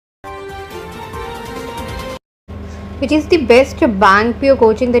Which is the best bank PO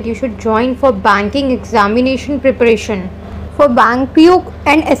coaching that you should join for banking examination preparation? For bank PO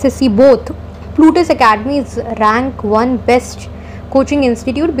and SSC both, Plutus Academy is rank 1 best coaching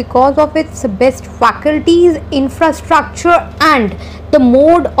institute because of its best faculties, infrastructure and the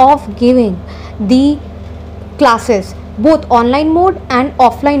mode of giving the classes. Both online mode and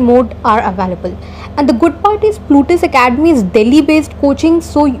offline mode are available, and the good part is Plutus Academy is Delhi based coaching,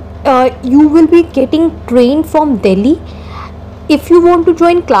 so you will be getting trained from Delhi. If you want to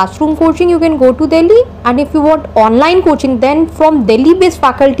join classroom coaching, you can go to Delhi, and if you want online coaching, then from Delhi based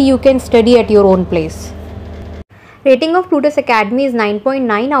faculty you can study at your own place. Rating of Plutus Academy is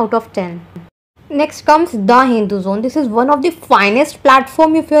 9.9 out of 10. Next comes The Hindu Zone. This is one of the finest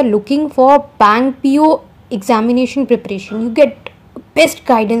platform if you are looking for bank PO examination preparation. You get best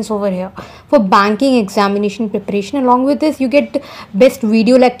guidance over here for banking examination preparation. Along with this, you get best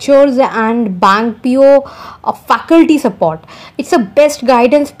video lectures and bank PO faculty support. It's a best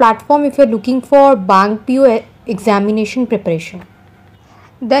guidance platform if you're looking for bank PO examination preparation.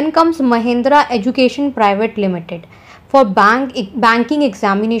 Then comes Mahindra Education Private Limited for banking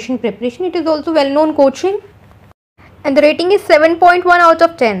examination preparation. It is also well-known coaching, and the rating is 7.1 out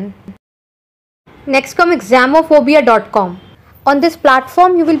of 10. Next comes examophobia.com. On this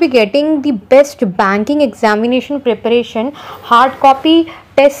platform, you will be getting the best banking examination preparation hard copy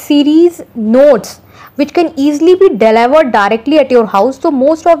test series notes, which can easily be delivered directly at your house. So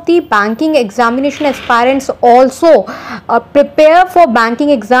most of the banking examination aspirants also prepare for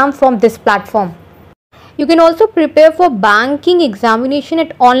banking exam from this platform. You can also prepare for banking examination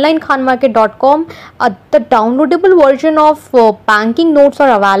at onlinekhanmarket.com. The downloadable version of banking notes are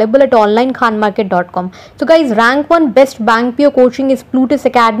available at onlinekhanmarket.com. So guys, rank 1 best bank PO coaching is Plutus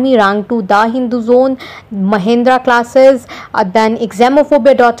Academy, rank 2 The Hindu Zone, Mahindra classes, then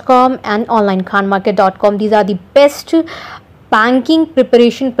examophobia.com and onlinekhanmarket.com. These are the best banking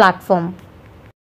preparation platform.